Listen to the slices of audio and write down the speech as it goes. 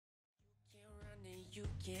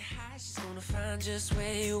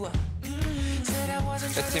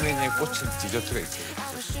세티메니에 꽂힌 디저트가 있어요.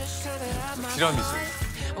 티라미수.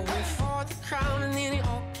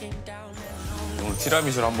 오늘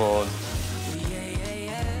티라미수를 한번.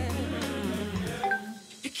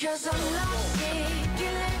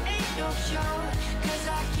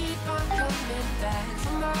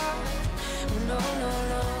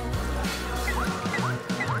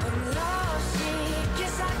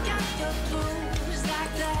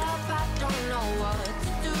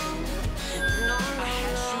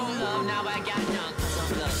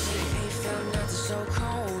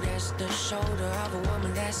 Shoulder of a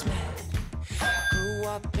woman that's mad. Grew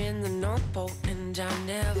up in the North Pole and I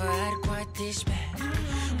never had it quite this bad.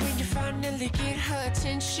 When you finally get her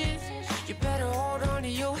attention, you better hold on to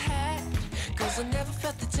your hat. Cause I never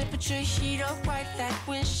felt the temperature heat up quite like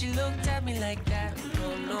when she looked at me like that.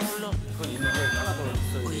 No, no, no.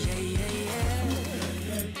 Oh yeah, yeah, yeah.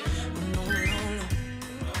 No, no, no.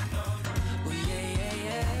 Oh yeah, yeah,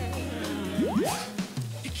 yeah.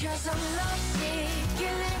 Because I'm lovesick,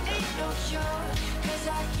 killing ain't no cure. Cause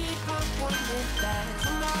I keep on coming back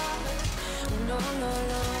for more. No, no,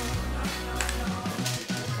 no.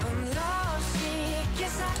 I'm lovesick,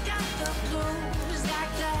 yes I got the blues.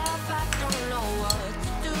 Like the help, I don't know what to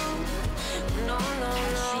do. No, no,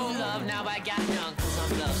 no. True love, now I got none cause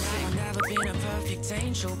I'm lovesick. I've never been a perfect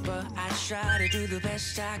angel, but I try to do the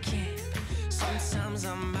best I can. Sometimes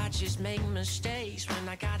I might just make mistakes when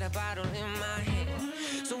I got a bottle in my hand.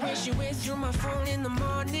 So when she went through my phone in the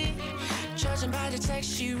morning, judging by the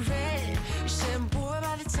text she read, she said, boy,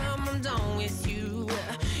 by the time I'm done with you,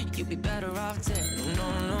 you'll be better off dead.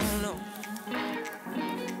 No, no, no.